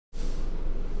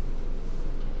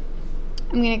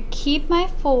I'm going to keep my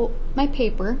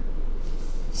paper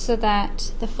so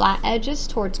that the flat edge is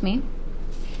towards me.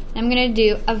 And I'm going to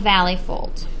do a valley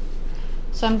fold.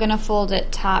 So I'm going to fold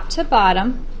it top to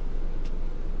bottom.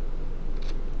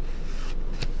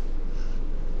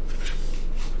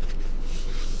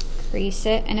 Crease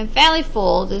it, and a valley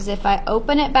fold is if I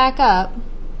open it back up,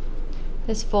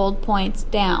 this fold points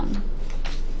down.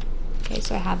 Okay,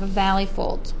 so I have a valley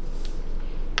fold.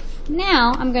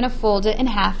 Now I'm going to fold it in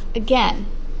half again.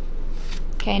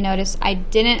 Okay, notice I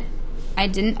didn't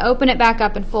open it back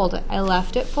up and fold it. I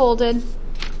left it folded.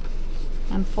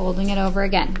 I'm folding it over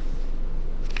again.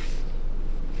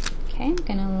 Okay, I'm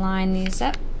going to line these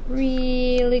up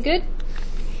really good.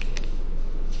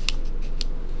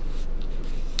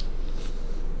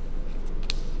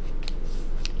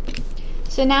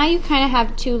 So now you kind of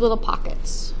have two little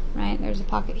pockets, right? There's a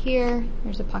pocket here,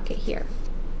 there's a pocket here.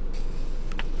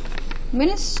 I'm going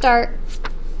to start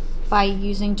by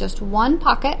using just one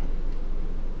pocket.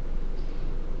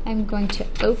 I'm going to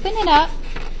open it up.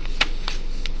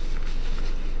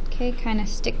 Okay, kind of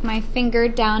stick my finger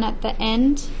down at the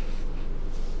end.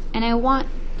 And I want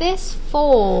this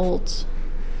fold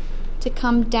to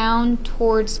come down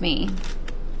towards me.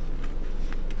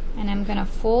 And I'm going to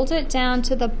fold it down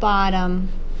to the bottom.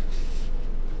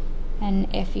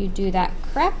 And if you do that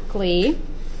correctly,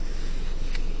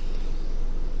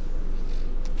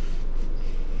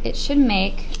 it should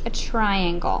make a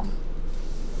triangle.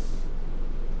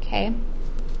 Okay, I'm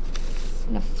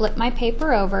going to flip my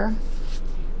paper over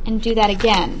and do that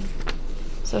again.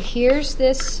 So here's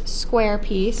this square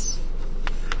piece.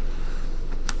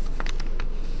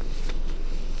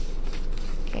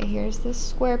 Okay, here's this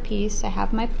square piece. I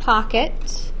have my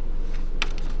pocket.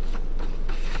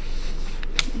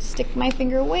 I stick my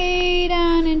finger way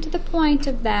down into the point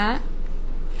of that.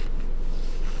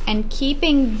 And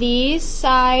keeping these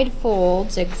side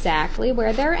folds exactly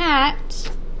where they're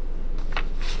at.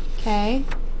 Okay,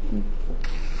 I'm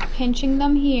pinching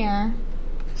them here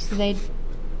so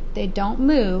they don't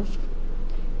move.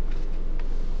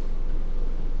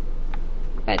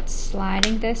 But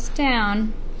sliding this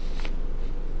down,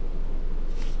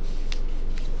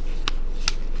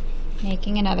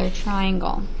 making another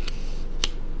triangle.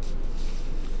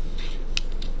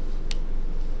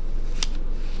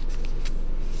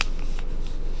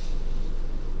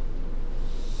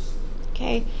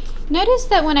 Okay, notice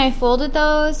that when I folded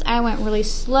those, I went really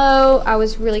slow. I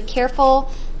was really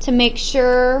careful to make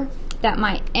sure that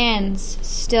my ends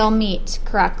still meet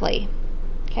correctly.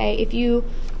 Okay, if you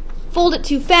fold it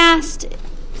too fast,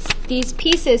 these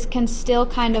pieces can still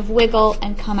kind of wiggle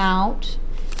and come out,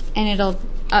 and it'll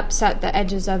upset the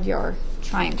edges of your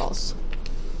triangles.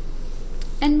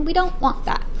 And we don't want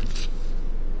that.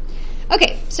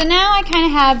 Okay, so now I kind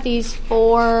of have these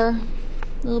four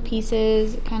little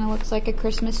pieces. It kind of looks like a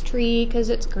Christmas tree because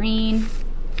it's green.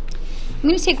 I'm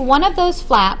going to take one of those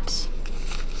flaps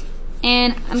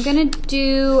and I'm going to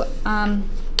do a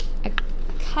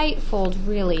kite fold,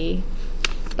 really.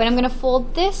 But I'm going to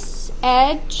fold this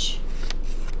edge.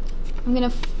 I'm going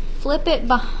to flip it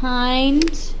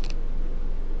behind,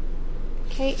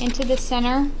 okay, into the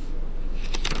center.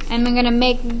 And I'm going to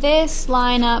make this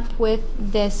line up with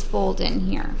this fold in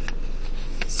here.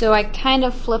 So I kind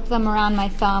of flip them around my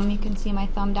thumb. You can see my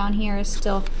thumb down here is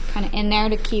still kind of in there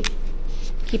to keep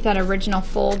that original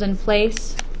fold in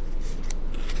place.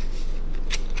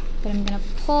 But I'm going to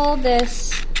pull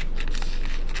this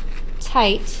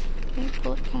tight. Okay,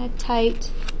 pull it kind of tight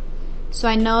so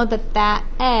I know that that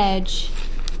edge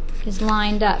is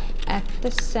lined up at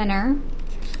the center.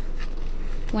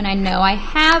 When I know I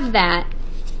have that,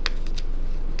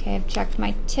 okay, I've checked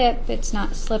my tip, it's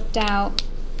not slipped out.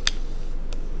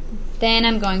 Then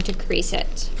I'm going to crease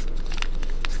it.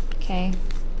 Okay,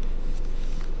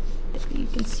 you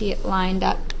can see it lined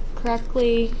up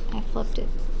correctly. I flipped it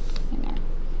in there.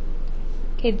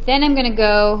 Okay, then I'm going to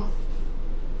go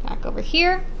back over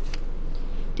here.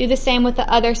 Do the same with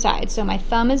the other side. So my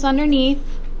thumb is underneath.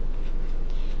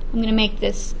 I'm going to make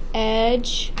this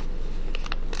edge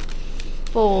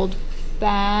fold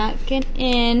back and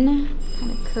in,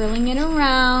 kind of curling it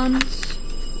around,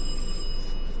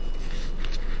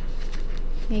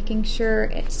 making sure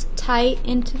it's tight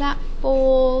into that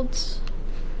fold.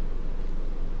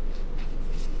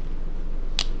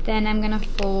 Then I'm going to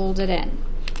fold it in.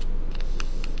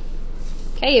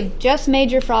 Okay, you've just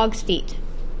made your frog's feet.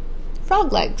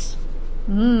 Frog legs.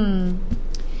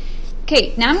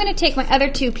 Okay, now I'm going to take my other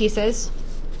two pieces,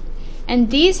 and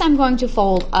these I'm going to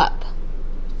fold up.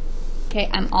 Okay,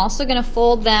 I'm also going to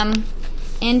fold them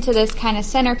into this kind of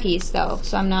centerpiece though,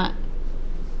 so I'm not,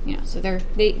 so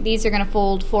these are going to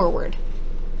fold forward.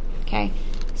 Okay,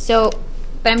 so,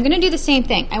 but I'm going to do the same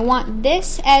thing. I want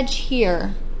this edge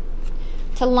here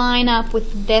to line up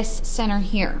with this center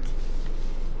here.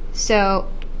 So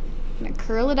I'm going to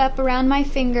curl it up around my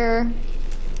finger.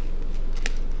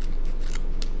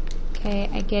 Okay,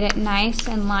 I get it nice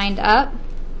and lined up.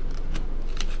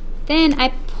 Then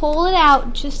I pull it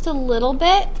out just a little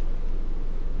bit.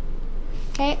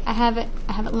 Okay, I have it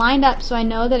lined up so I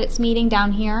know that it's meeting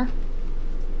down here.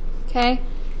 Okay,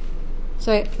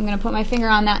 so I'm going to put my finger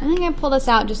on that and I'm going to pull this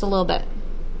out just a little bit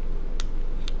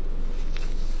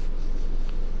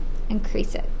and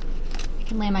crease it. I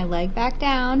can lay my leg back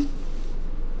down.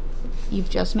 You've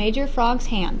just made your frog's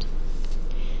hand.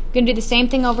 I'm going to do the same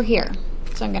thing over here.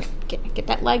 So I'm going to get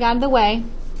that leg out of the way.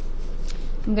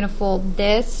 I'm going to fold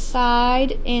this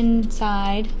side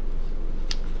inside.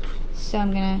 So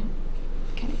I'm going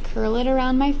to kind of curl it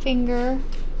around my finger.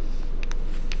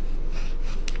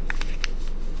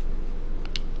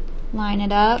 Line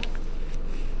it up.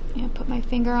 And put my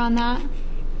finger on that.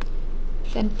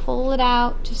 Then pull it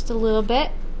out just a little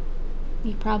bit.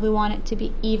 You probably want it to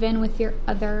be even with your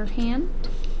other hand.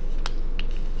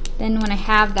 Then when I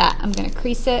have that, I'm going to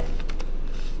crease it.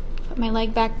 Put my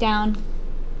leg back down.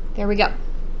 There we go.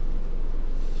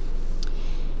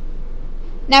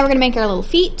 Now we're going to make our little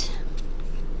feet.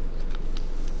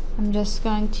 I'm just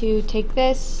going to take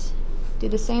this, do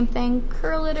the same thing,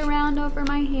 curl it around over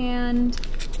my hand.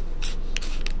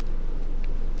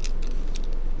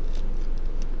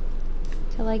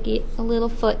 Till I get a little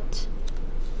foot.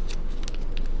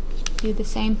 Do the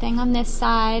same thing on this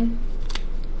side.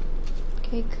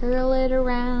 Okay, curl it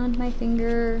around my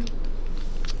finger.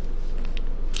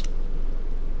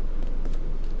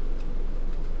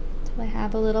 Till I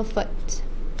have a little foot.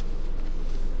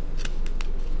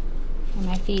 Are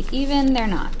my feet even? They're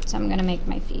not. So I'm going to make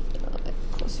my feet a little bit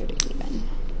closer to even.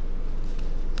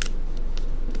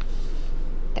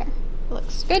 There.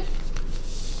 Looks good.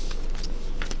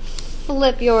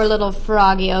 Flip your little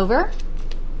froggy over.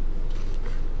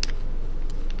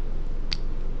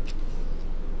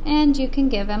 And you can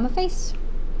give him a face.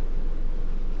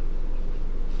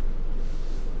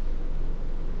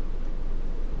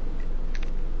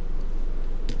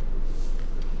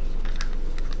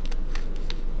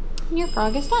 Your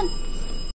frog is done.